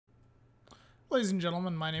Ladies and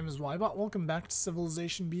gentlemen, my name is Ybot. Welcome back to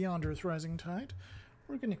Civilization Beyond Earth Rising Tide.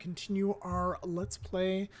 We're going to continue our Let's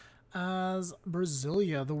Play as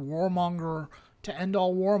Brasilia, the warmonger to end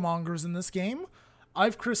all warmongers in this game.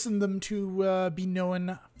 I've christened them to be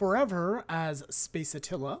known forever as Space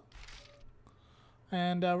Attila.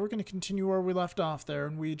 And we're going to continue where we left off there.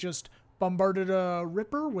 And we just bombarded a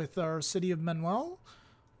Ripper with our city of Manuel,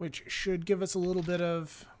 which should give us a little bit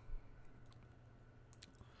of...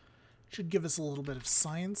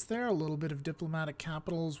 science there, a little bit of diplomatic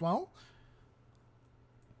capital as well.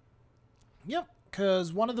 Yep,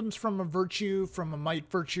 because one of them's from a virtue, from a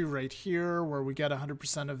might virtue right here, where we get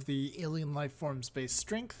 100% of the alien life form's base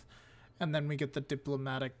strength, and then we get the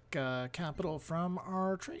diplomatic capital from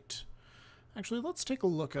our trait. Actually, let's take a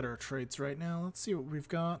look at our traits right now. Let's see what we've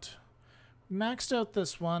got. Maxed out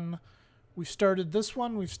this one. We've started this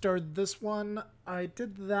one. We've started this one. I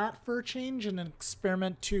did that for a change in an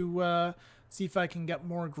experiment to see if I can get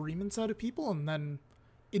more agreements out of people, and then,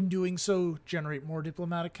 in doing so, generate more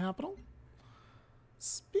diplomatic capital.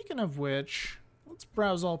 Speaking of which, let's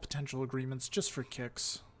browse all potential agreements just for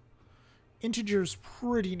kicks. Integer's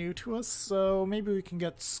pretty new to us, so maybe we can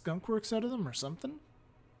get skunkworks out of them or something.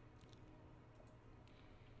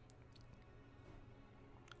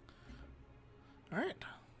 Alright.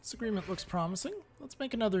 This agreement looks promising. Let's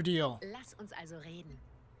make another deal. Lass uns also reden.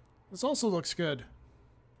 This also looks good.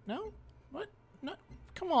 No? What? No.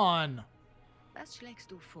 Come on. Was schlägst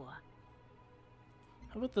du vor?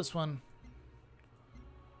 How about this one?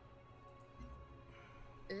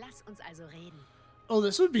 Lass uns also reden. Oh,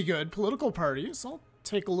 this would be good. Political parties. I'll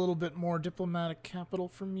take a little bit more diplomatic capital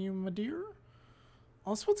from you, my dear.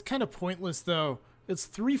 Also, what's kind of pointless, though. It's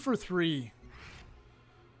 3 for 3.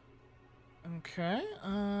 Okay,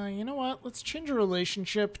 you know what? Let's change our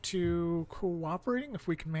relationship to cooperating if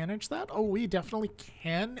we can manage that. Oh, we definitely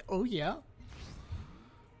can. Oh, yeah.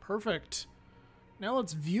 Perfect. Now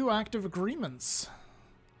let's view active agreements.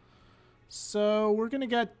 So we're going to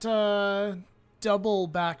get double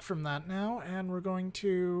back from that now, and we're going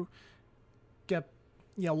to get...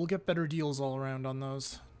 Yeah, we'll get better deals all around on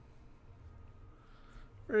those.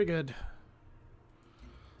 Very good.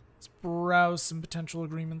 Let's browse some potential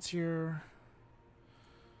agreements here.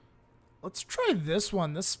 Let's try this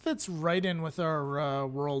one. This fits right in with our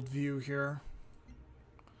world view here.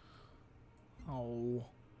 Oh.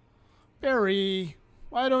 Barry,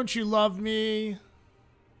 why don't you love me?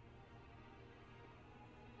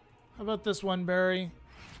 How about this one, Barry?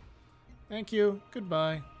 Thank you.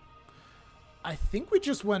 Goodbye. I think we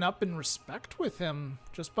just went up in respect with him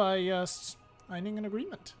just by signing an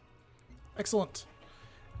agreement. Excellent.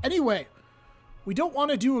 Anyway, we don't want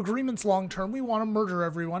to do agreements long term. We want to murder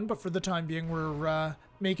everyone, but for the time being, we're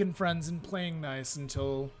making friends and playing nice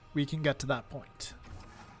until we can get to that point.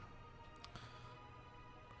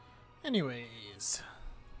 Anyways,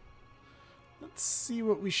 let's see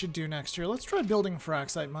what we should do next here. Let's try building a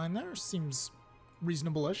fraxite mine there. Seems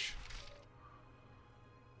reasonable-ish.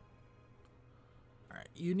 Alright,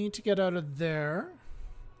 you need to get out of there.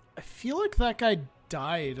 I feel like that guy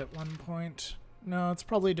died at one point. No, it's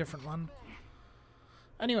probably a different one.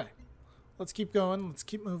 Anyway, let's keep going. Let's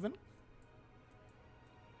keep moving.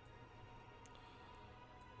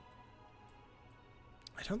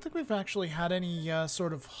 I don't think we've actually had any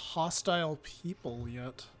sort of hostile people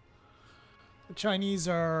yet. The Chinese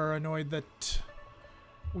are annoyed that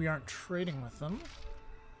we aren't trading with them.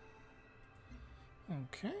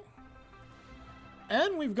 Okay.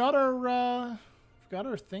 And we've got our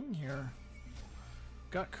thing here.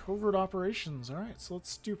 Got covert operations. Alright, so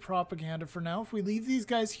let's do propaganda for now. If we leave these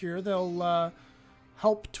guys here, they'll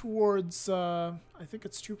help towards, I think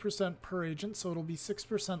it's 2% per agent, so it'll be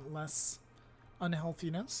 6% less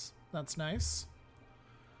unhealthiness. That's nice.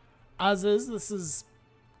 As is, this is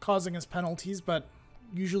causing us penalties, but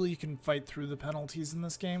usually you can fight through the penalties in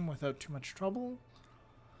this game without too much trouble.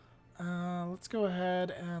 Let's go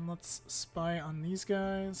ahead and let's spy on these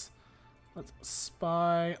guys. Let's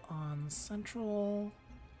spy on Central.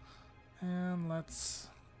 And let's...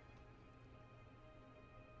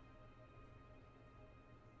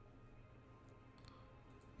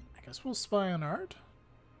 I guess we'll spy on Art.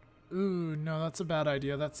 Ooh, no, that's a bad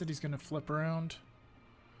idea. That city's gonna flip around.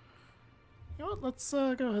 You know what? Let's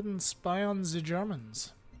go ahead and spy on the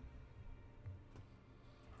Germans.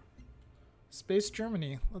 Space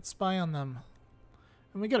Germany. Let's spy on them.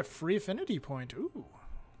 And we get a free affinity point. Ooh.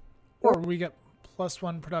 Or we get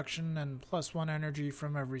 +1 production and +1 energy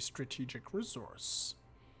from every strategic resource.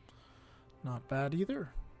 Not bad either.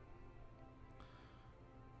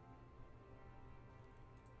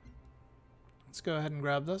 Let's go ahead and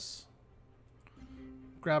grab this.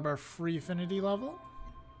 Grab our free affinity level.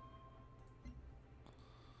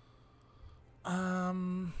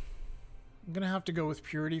 I'm gonna have to go with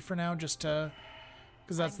purity for now, just to,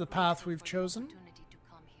 because that's the path we've chosen.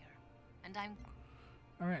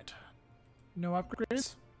 All right, no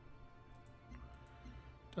upgrades.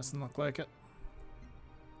 Doesn't look like it.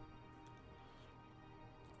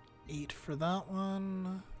 8 for that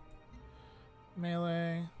one.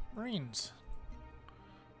 Melee, Marines.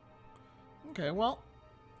 Okay, well,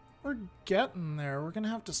 we're getting there. We're gonna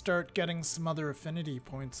have to start getting some other affinity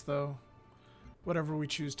points, though. Whatever we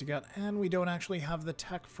choose to get. And we don't actually have the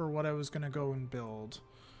tech for what I was gonna go and build.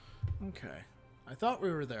 Okay. I thought we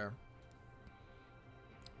were there.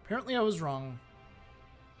 Apparently I was wrong.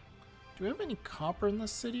 Do we have any copper in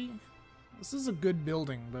this city? This is a good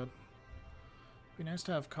building, but it'd be nice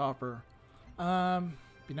to have copper.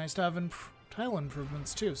 Be nice to have tile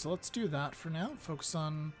improvements too. So let's do that for now. Focus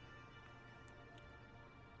on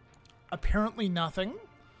apparently nothing.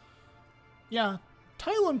 Yeah,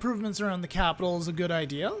 tile improvements around the capital is a good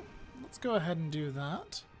idea. Let's go ahead and do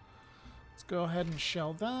that. Let's go ahead and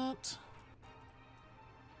shell that.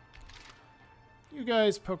 You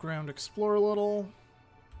guys poke around, explore a little.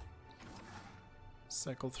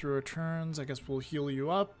 Cycle through our turns. I guess we'll heal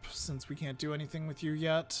you up since we can't do anything with you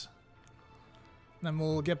yet. Then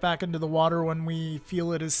we'll get back into the water when we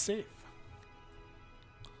feel it is safe.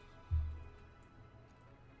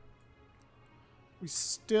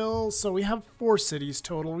 So we have 4 cities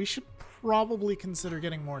total. We should probably consider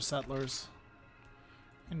getting more settlers.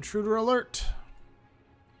 Intruder alert.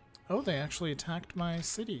 Oh, they actually attacked my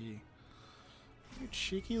city. You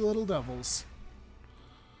cheeky little devils.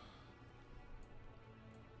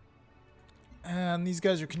 And these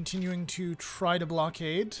guys are continuing to try to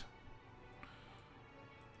blockade.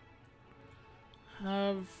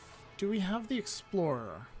 Do we have the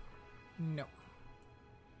Explorer? No.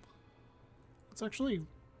 Let's actually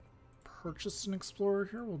purchase an Explorer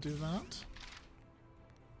here. We'll do that.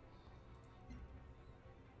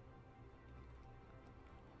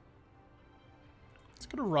 Let's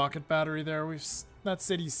get a rocket battery there. That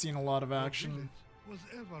city's seen a lot of action. Was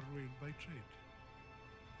ever ruined by trade.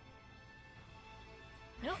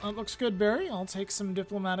 Yeah, that looks good, Barry. I'll take some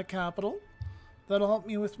diplomatic capital. That'll help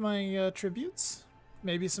me with my tributes.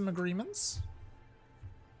 Maybe some agreements.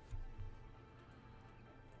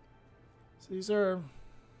 So these are...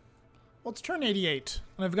 Well, it's turn 88,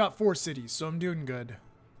 and I've got 4 cities, so I'm doing good.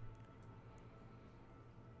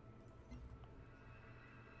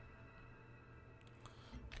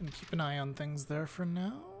 Can keep an eye on things there for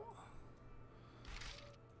now.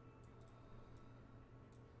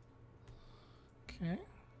 Okay.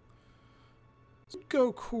 Let's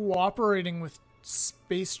go cooperating with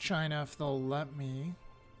Space China if they'll let me.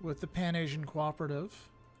 With the Pan-Asian Cooperative.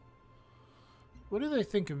 What do they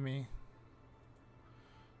think of me?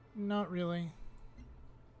 Not really.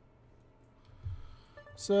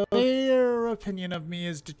 So their opinion of me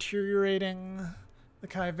is deteriorating. The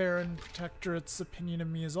Kyveran Protectorate's opinion of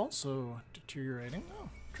me is also deteriorating. Oh,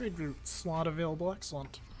 trade route slot available.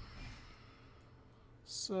 Excellent.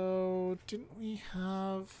 So, didn't we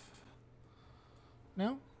have...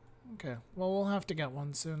 No? Okay. Well, we'll have to get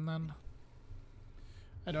one soon then.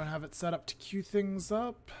 I don't have it set up to queue things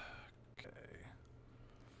up. Okay.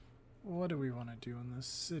 What do we want to do in this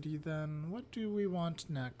city then? What do we want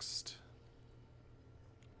next?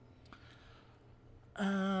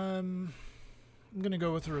 I'm gonna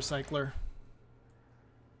go with a recycler.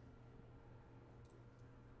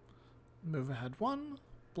 Move ahead 1.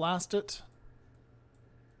 Blast it.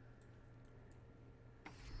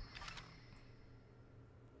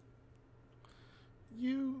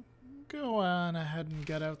 You go on ahead and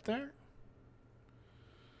get out there.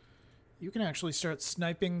 You can actually start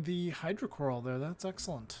sniping the hydrocoral there. That's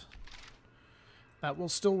excellent. That will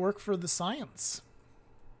still work for the science.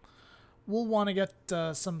 We'll want to get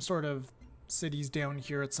some sort of cities down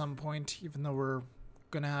here at some point, even though we're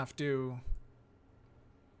going to have to...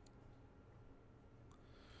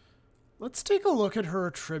 Let's take a look at her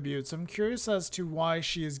attributes. I'm curious as to why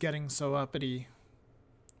she is getting so uppity.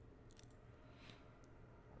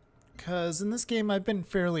 Because in this game, I've been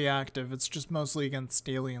fairly active. It's just mostly against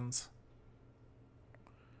aliens.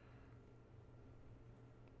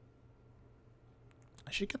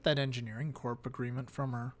 I should get that engineering corp agreement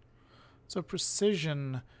from her. So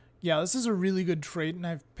precision. Yeah, this is a really good trait, and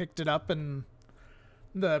I've picked it up in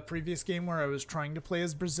the previous game where I was trying to play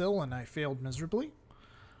as Brazil, and I failed miserably.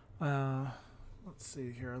 Let's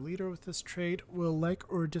see here. A leader with this trait will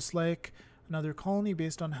like or dislike another colony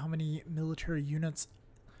based on how many military units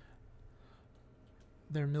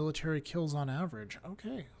their military kills on average.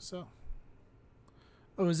 Okay, so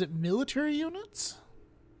Oh, is it military units?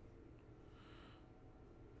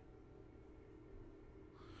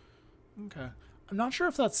 Okay. I'm not sure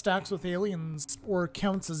if that stacks with aliens or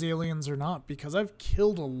counts as aliens or not, because I've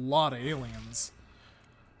killed a lot of aliens.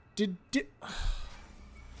 Did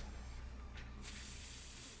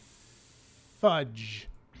Fudge.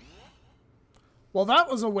 Well,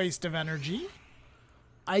 that was a waste of energy.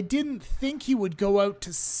 I didn't think he would go out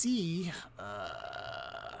to sea.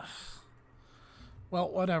 Well,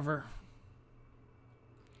 whatever.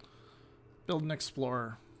 Build an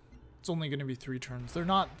explorer. It's only going to be 3 turns. They're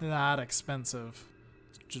not that expensive.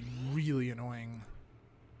 It's just really annoying.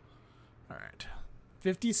 Alright.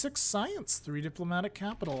 56 science. 3 diplomatic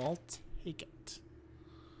capital. I'll take it.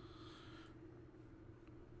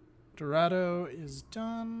 Dorado is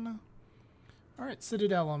done. Alright,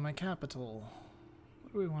 Citadel on my capital.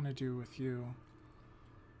 What do we want to do with you?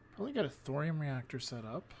 Probably got a thorium reactor set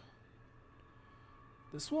up.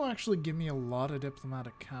 This will actually give me a lot of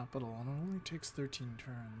diplomatic capital, and it only takes 13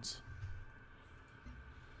 turns.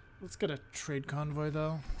 Let's get a trade convoy,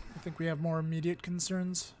 though. I think we have more immediate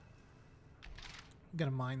concerns. Get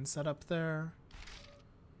a mine set up there.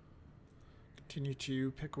 Continue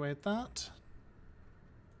to pick away at that.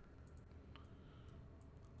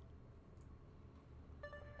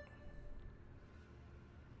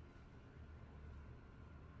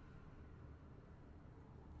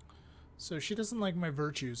 So she doesn't like my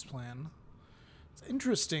virtues plan. It's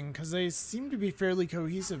interesting because they seem to be fairly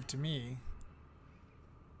cohesive to me.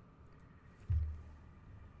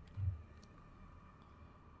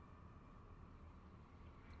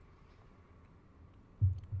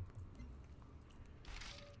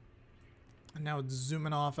 And now it's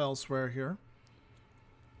zooming off elsewhere here.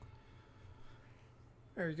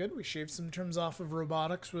 Very good. We shaved some terms off of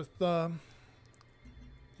robotics with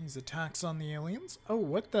these attacks on the aliens. Oh,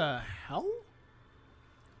 what the hell?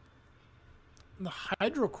 The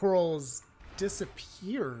hydrocorals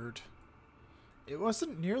disappeared. It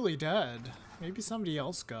wasn't nearly dead. Maybe somebody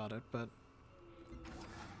else got it, but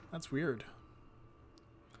that's weird.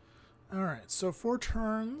 Alright, so 4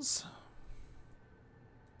 turns.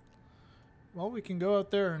 Well, we can go out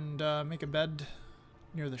there and make a bed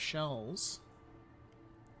near the shells.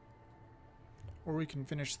 Or we can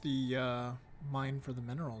finish the mine for the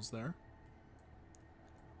minerals there.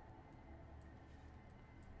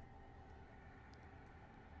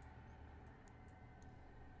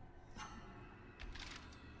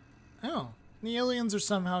 Oh, the aliens are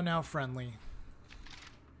somehow now friendly.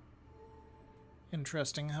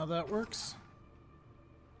 Interesting how that works.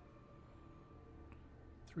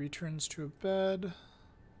 3 turns to a bed.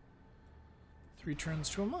 3 turns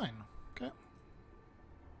to a mine. Okay.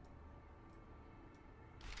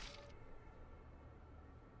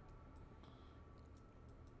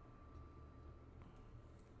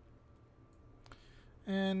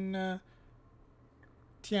 And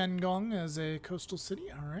Tiangong as a coastal city.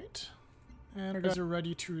 Alright. And our guys are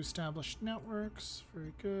ready to establish networks.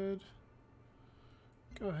 Very good.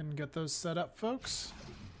 Go ahead and get those set up, folks.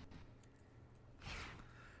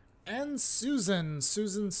 And Susan.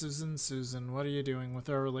 Susan. What are you doing with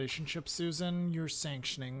our relationship, Susan? You're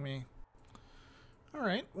sanctioning me.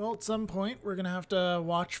 Alright, well, at some point, we're going to have to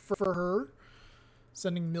watch for her.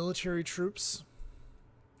 Sending military troops.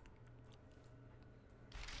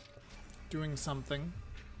 Doing something.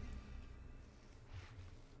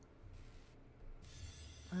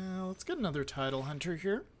 Let's get another title hunter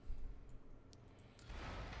here.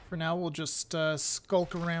 For now, we'll just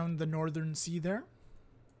skulk around the northern sea there.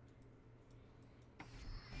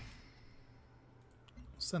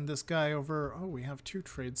 Send this guy over. Oh, we have 2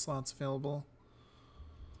 trade slots available.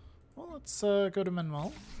 Well, let's go to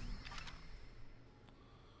Manuel.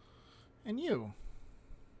 And you.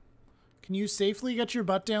 Can you safely get your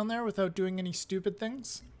butt down there without doing any stupid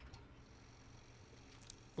things?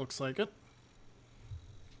 Looks like it.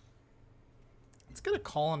 Let's get a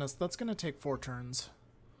colonist. That's going to take 4 turns.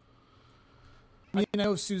 I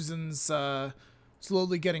know Susan's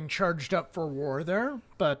slowly getting charged up for war there,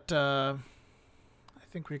 but I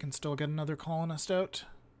think we can still get another colonist out.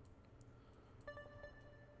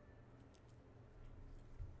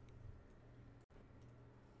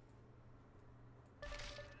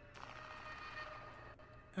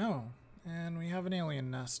 Oh, and we have an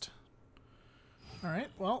alien nest. Alright,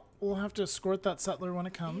 well, we'll have to escort that settler when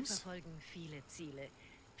it comes.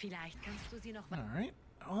 Alright.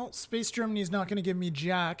 Well, Space Germany's not going to give me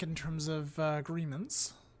jack in terms of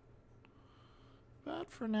agreements.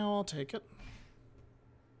 But for now, I'll take it.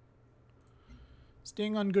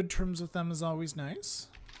 Staying on good terms with them is always nice.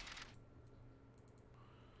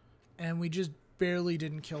 And we just barely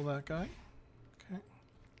didn't kill that guy. Okay.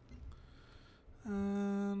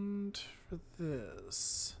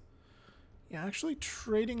 this? Yeah, actually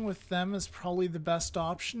trading with them is probably the best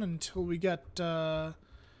option until we get the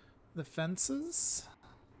fences.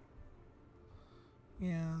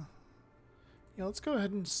 Yeah. Yeah, let's go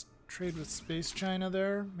ahead and trade with Space China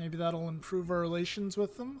there. Maybe that'll improve our relations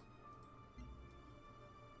with them.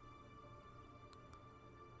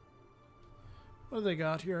 What do they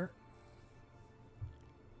got here?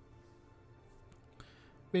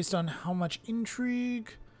 Based on how much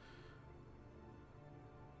intrigue?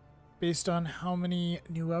 Based on how many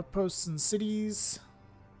new outposts and cities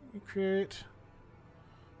we create?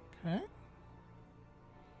 Okay.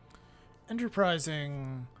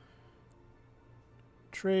 Enterprising.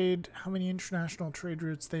 Trade, how many international trade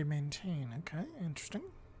routes they maintain. Okay, interesting.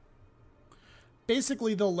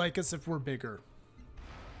 Basically, they'll like us if we're bigger.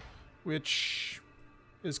 Which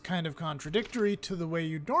is kind of contradictory to the way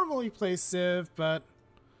you'd normally play Civ, but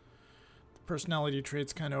the personality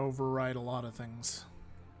traits kind of override a lot of things.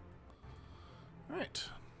 Alright.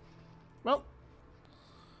 Well,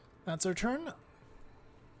 that's our turn.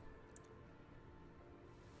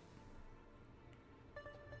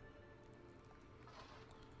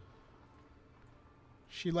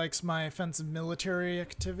 She likes my offensive military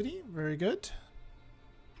activity. Very good.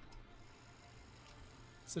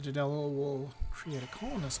 Citadel will create a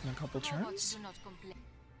colonist in a couple turns.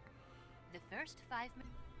 The first 5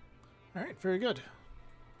 Alright, very good.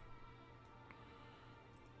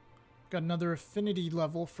 Got another affinity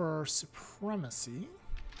level for supremacy.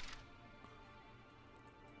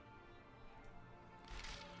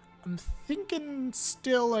 I'm thinking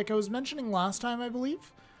still, like I was mentioning last time, I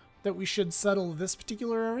believe, that we should settle this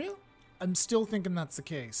particular area. I'm still thinking that's the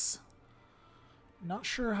case. Not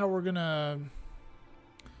sure how we're gonna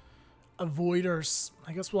avoid our...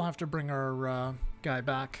 I guess we'll have to bring our guy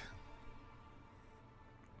back.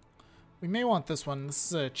 We may want this one. This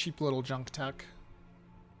is a cheap little junk tech.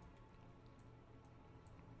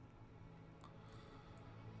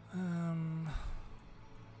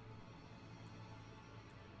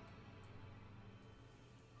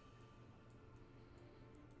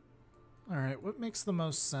 Alright, what makes the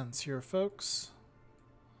most sense here, folks?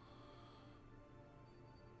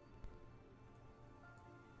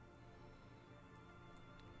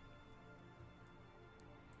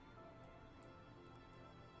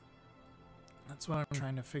 That's what I'm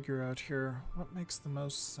trying to figure out here. What makes the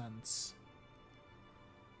most sense?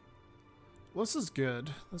 Well, this is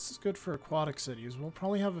good. This is good for aquatic cities. We'll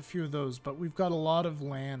probably have a few of those, but we've got a lot of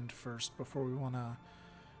land first before we want to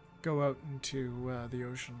go out into the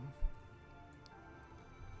ocean.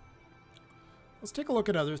 Let's take a look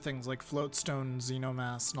at other things like floatstone,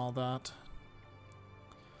 xenomass, and all that.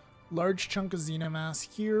 Large chunk of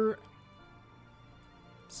xenomass here.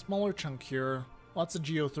 Smaller chunk here. Lots of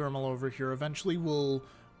geothermal over here. Eventually we'll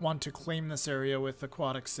want to claim this area with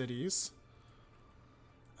aquatic cities.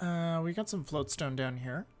 We got some floatstone down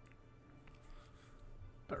here.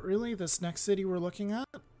 But really, this next city we're looking at,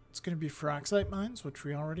 it's going to be Fraxite mines, which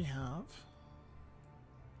we already have.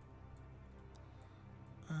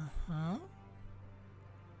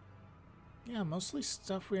 Yeah, mostly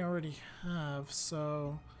stuff we already have,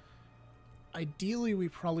 so ideally we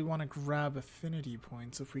probably want to grab affinity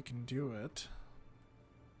points if we can do it.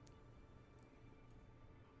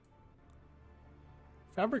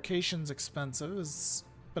 Fabrication's expensive,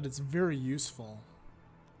 but it's very useful.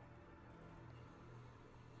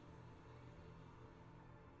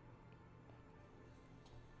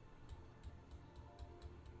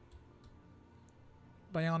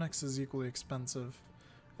 Bionics is equally expensive.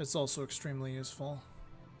 It's also extremely useful.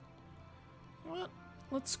 You know what?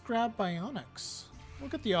 Let's grab Bionics.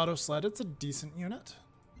 Look at the auto sled. It's a decent unit.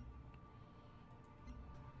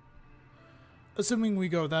 Assuming we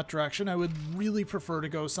go that direction, I would really prefer to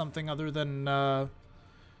go something other than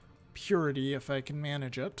Purity if I can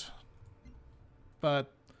manage it.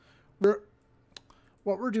 But what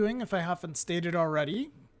we're doing, if I haven't stated already,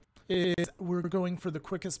 is we're going for the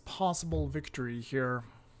quickest possible victory here.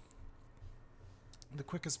 The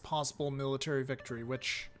quickest possible military victory,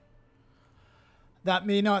 which that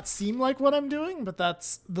may not seem like what I'm doing, but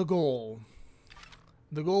that's the goal.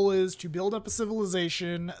 The goal is to build up a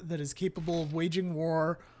civilization that is capable of waging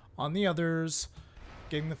war on the others,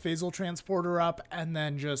 getting the phasal transporter up, and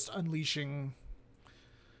then just unleashing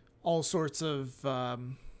all sorts of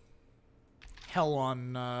hell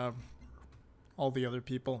on all the other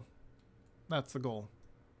people. That's the goal.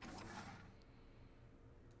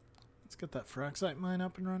 Let's get that Fraxite mine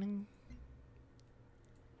up and running.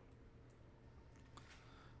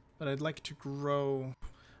 But I'd like to grow...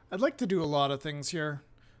 I'd like to do a lot of things here.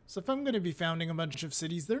 So if I'm going to be founding a bunch of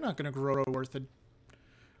cities, they're not going to grow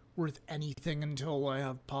worth anything until I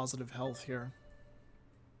have positive health here.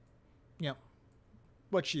 Yep.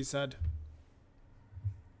 What she said.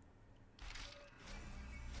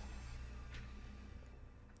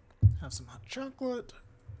 Have some hot chocolate.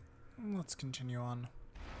 Let's continue on.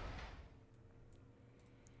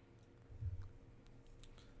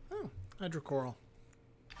 Oh, hydrocoral.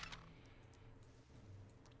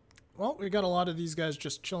 Well, we got a lot of these guys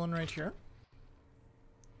just chilling right here.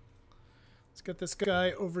 Let's get this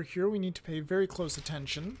guy over here. We need to pay very close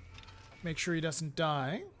attention. Make sure he doesn't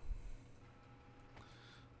die.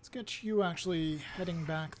 Let's get you actually heading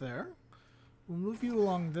back there. We'll move you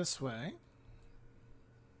along this way.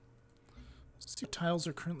 Let's see what tiles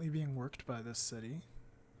are currently being worked by this city.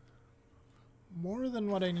 More than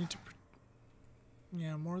what I need to...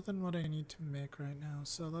 Yeah, more than what I need to make right now.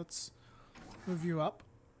 So let's move you up.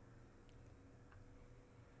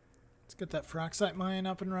 Let's get that Fraxite mine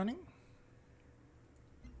up and running.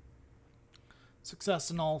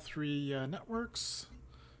 Success in all three networks.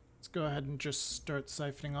 Let's go ahead and just start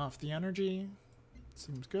siphoning off the energy.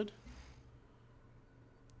 Seems good.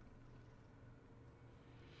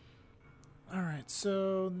 Alright,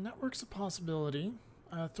 so network's a possibility.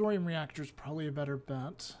 Thorium reactor's probably a better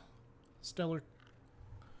bet. Stellar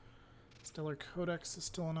Codex is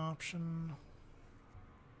still an option.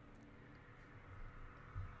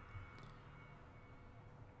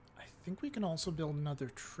 I think we can also build another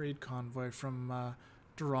trade convoy from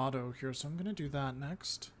Dorado here, so I'm going to do that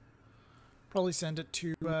next. Probably send it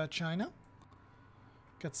to China.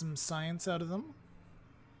 Get some science out of them.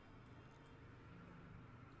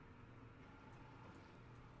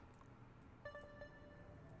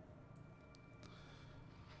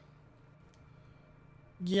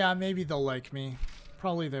 Yeah, maybe they'll like me.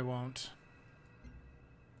 Probably they won't.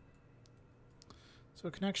 So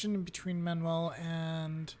a connection between Manuel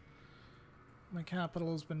and my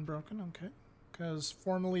capital has been broken. Okay. Because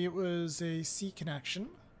formerly it was a sea connection.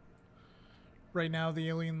 Right now the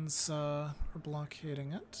aliens are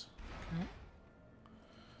blockading it. Okay.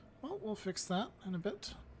 Well, we'll fix that in a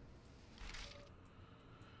bit.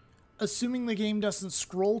 Assuming the game doesn't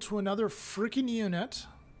scroll to another freaking unit.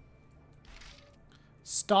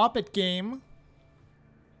 Stop it, game.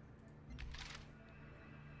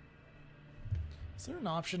 Is there an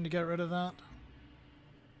option to get rid of that?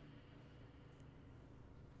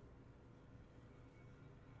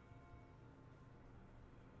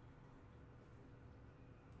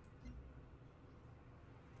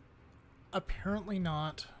 Apparently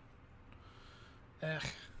not. Ugh.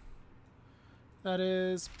 That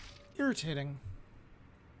is irritating.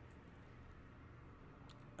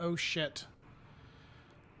 Oh shit.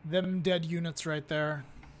 Them dead units right there.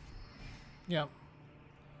 Yep.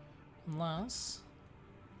 Unless...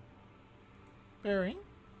 Barry?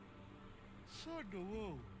 Son of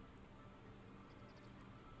woe.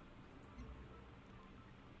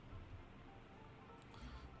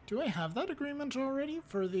 Do I have that agreement already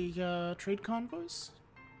for the trade convoys?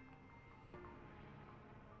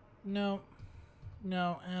 No.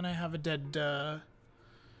 No, and I have a dead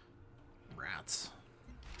rats.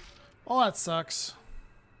 Well, that sucks.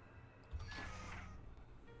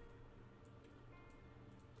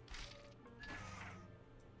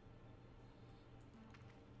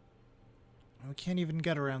 We can't even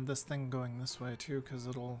get around this thing going this way too, because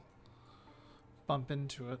it'll bump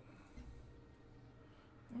into it.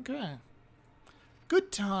 Okay.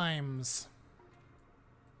 Good times.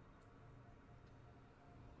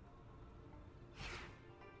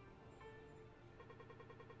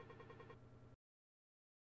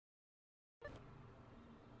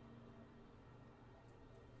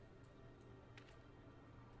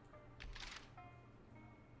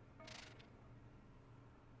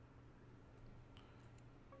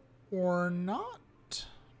 Or not.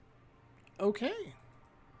 Okay.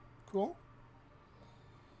 Cool.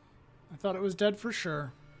 I thought it was dead for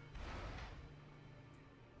sure.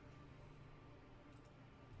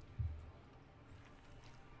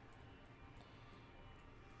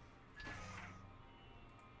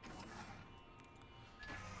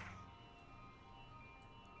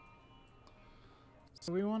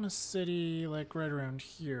 So we want a city like right around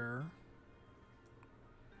here.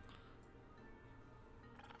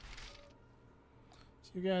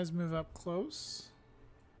 So you guys move up close.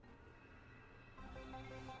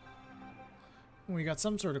 We got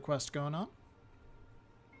some sort of quest going on.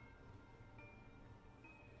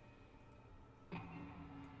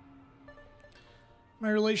 My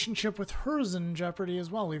relationship with her is in jeopardy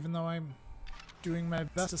as well, even though I'm doing my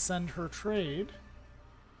best to send her trade.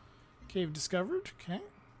 Cave discovered. Okay.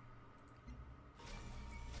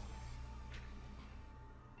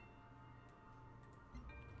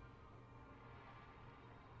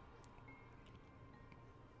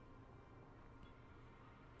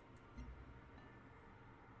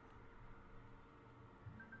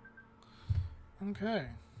 Okay.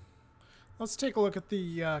 Let's take a look at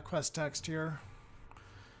the quest text here.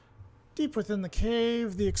 Deep within the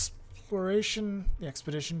cave, the expedition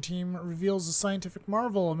team reveals a scientific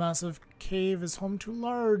marvel. A massive cave is home to a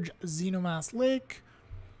large xenomass lake.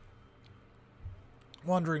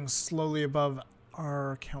 Wandering slowly above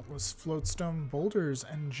are countless floatstone boulders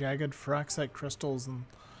and jagged fraxite crystals and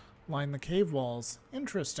line the cave walls.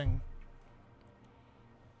 Interesting.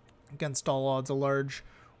 Against all odds, a large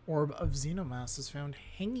orb of xenomass is found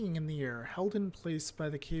hanging in the air, held in place by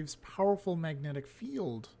the cave's powerful magnetic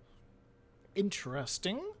field.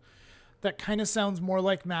 Interesting. That kind of sounds more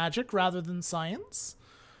like magic rather than science.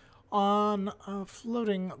 On a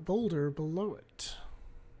floating boulder below it.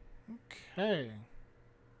 Okay.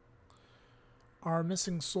 Our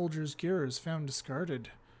missing soldier's gear is found discarded.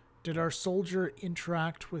 Did our soldier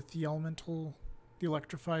interact with the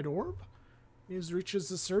electrified orb? News reaches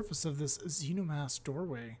the surface of this xenomass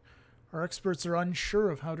doorway. Our experts are unsure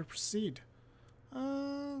of how to proceed.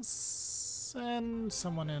 Send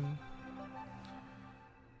someone in.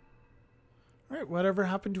 Alright, whatever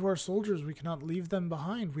happened to our soldiers, we cannot leave them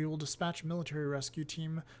behind. We will dispatch a military rescue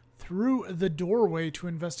team through the doorway to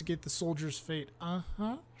investigate the soldiers' fate.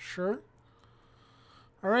 Sure.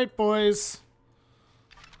 Alright, boys.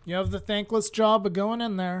 You have the thankless job of going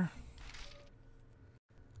in there.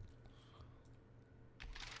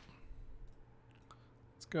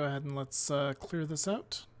 Let's go ahead and let's clear this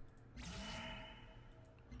out.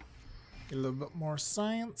 Get a little bit more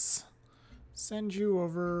science. Send you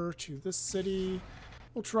over to this city.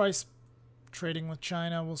 We'll try trading with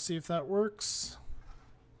China. We'll see if that works.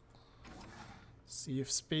 See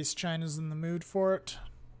if Space China's in the mood for it.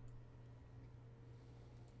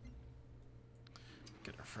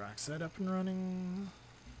 Get our fraxite up and running.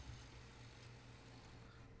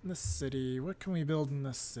 In this city. What can we build in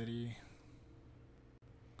this city?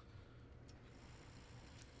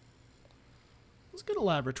 Let's get a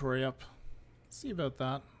laboratory up. See about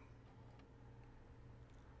that.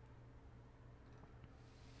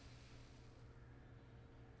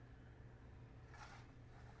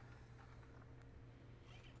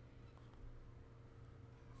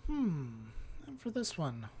 And for this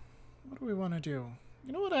one, what do we want to do?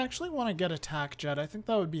 You know what? I actually want to get a tac jet. I think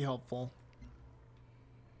that would be helpful.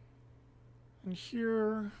 And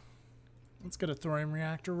here, let's get a thorium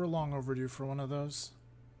reactor. We're long overdue for one of those.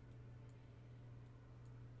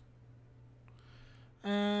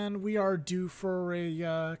 And we are due for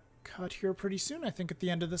a cut here pretty soon. I think at the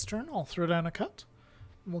end of this turn, I'll throw down a cut.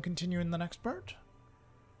 And we'll continue in the next part.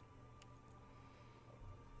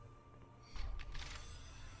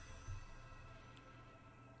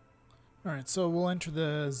 Alright, so we'll enter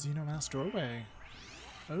the xenomass doorway.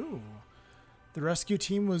 Oh. The rescue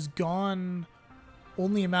team was gone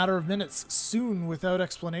only a matter of minutes. Soon, without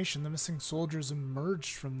explanation, the missing soldiers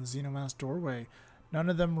emerged from the xenomass doorway.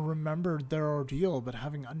 None of them remembered their ordeal, but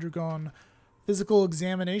having undergone physical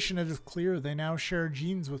examination, it is clear they now share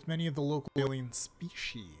genes with many of the local alien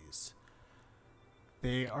species.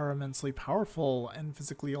 They are immensely powerful and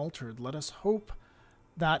physically altered. Let us hope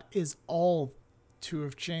that is all to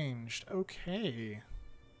have changed. Okay.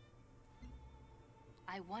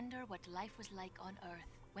 I wonder what life was like on Earth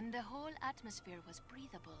when the whole atmosphere was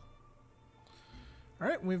breathable.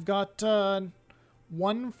 Alright, we've got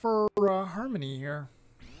one for Harmony here.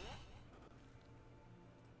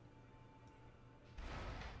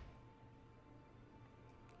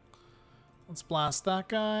 Let's blast that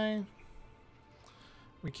guy.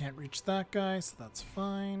 We can't reach that guy, so that's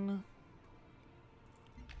fine.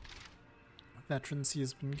 Veterancy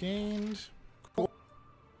has been gained. Cool.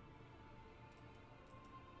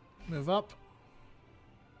 Move up.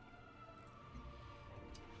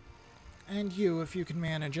 And you, if you can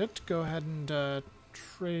manage it, go ahead and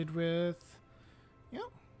trade with... Yeah,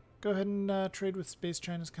 go ahead and trade with Space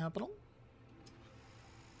China's capital.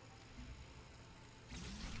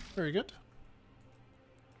 Very good.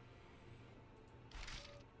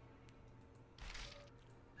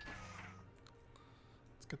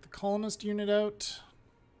 Get the colonist unit out.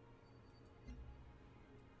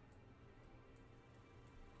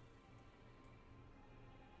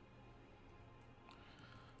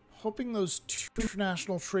 Hoping those 2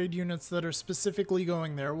 international trade units that are specifically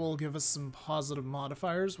going there will give us some positive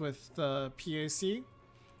modifiers with the PAC,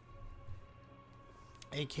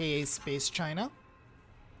 aka Space China.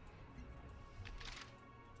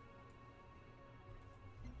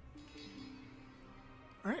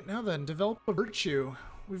 Alright, now then, develop a virtue.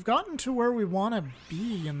 We've gotten to where we want to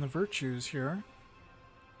be in the virtues here.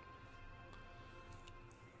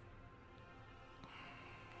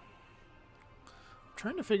 I'm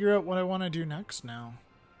trying to figure out what I want to do next now.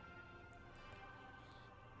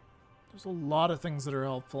 There's a lot of things that are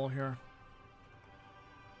helpful here.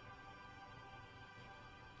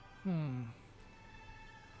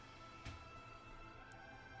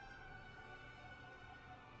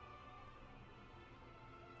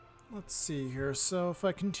 Let's see here. So if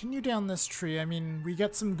I continue down this tree, I mean, we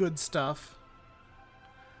get some good stuff.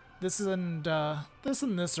 This and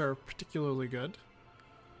this are particularly good.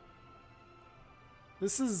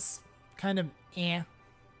 This is kind of eh,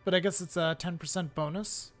 but I guess it's a 10%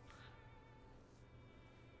 bonus.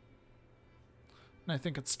 And I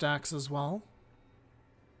think it stacks as well.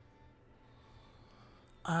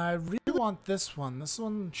 I really want this one. This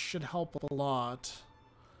one should help a lot.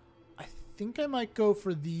 I think I might go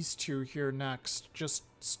for these two here next. Just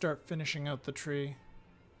start finishing out the tree.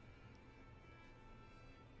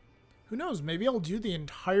 Who knows? Maybe I'll do the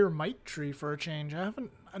entire mite tree for a change. I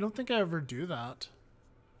don't think I ever do that.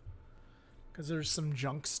 Because there's some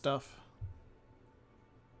junk stuff.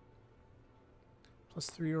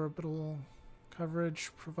 +3 orbital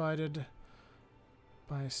coverage provided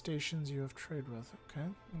by stations you have trade with. Okay,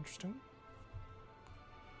 interesting.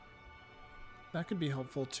 That could be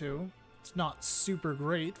helpful too. It's not super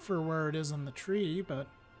great for where it is on the tree, but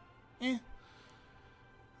eh.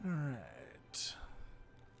 Alright.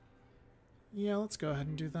 Yeah, let's go ahead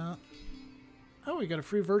and do that. Oh, we got a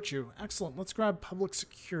free virtue. Excellent. Let's grab public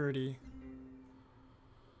security.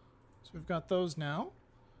 So we've got those now.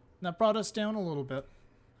 And that brought us down a little bit.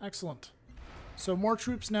 Excellent. So more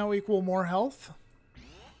troops now equal more health.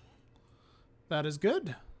 That is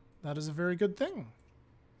good. That is a very good thing.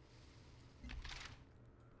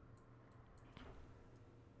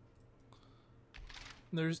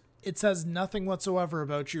 It says nothing whatsoever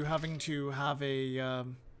about you having to have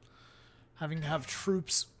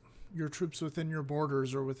troops, your troops within your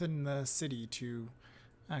borders or within the city to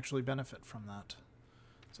actually benefit from that.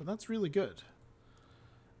 So that's really good.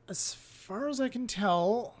 As far as I can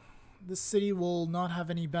tell, this city will not have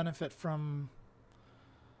any benefit from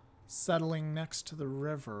settling next to the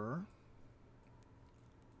river.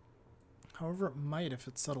 However, it might if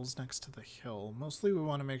it settles next to the hill. Mostly we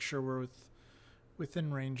want to make sure we're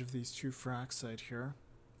within range of these two frac site here.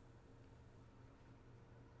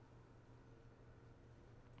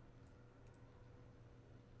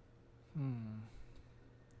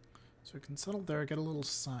 So we can settle there, get a little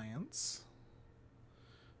science.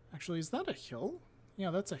 Actually, is that a hill?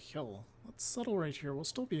 Yeah, that's a hill. Let's settle right here. We'll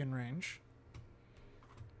still be in range.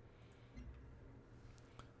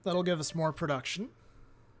 That'll give us more production.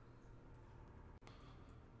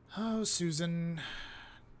 Oh, Susan.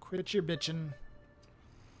 Quit your bitchin'.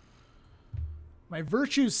 My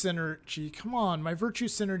virtue synergy. Come on, my virtue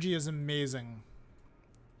synergy is amazing.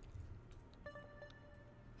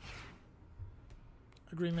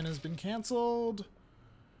 Agreement has been canceled.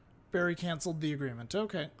 Barry canceled the agreement.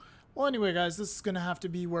 Okay. Well, anyway, guys, this is going to have to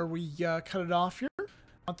be where we cut it off here. I don't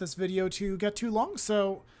want this video to get too long,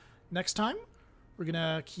 so next time we're going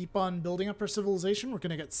to keep on building up our civilization. We're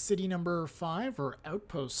going to get city number 5 or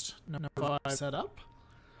outpost number 5 set up.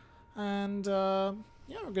 And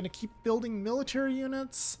yeah, we're going to keep building military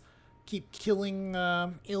units, keep killing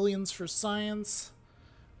aliens for science,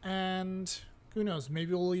 and who knows,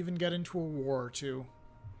 maybe we'll even get into a war or two.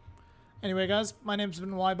 Anyway, guys, my name's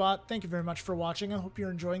been Ybot. Thank you very much for watching. I hope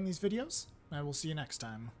you're enjoying these videos, and I will see you next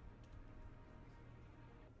time.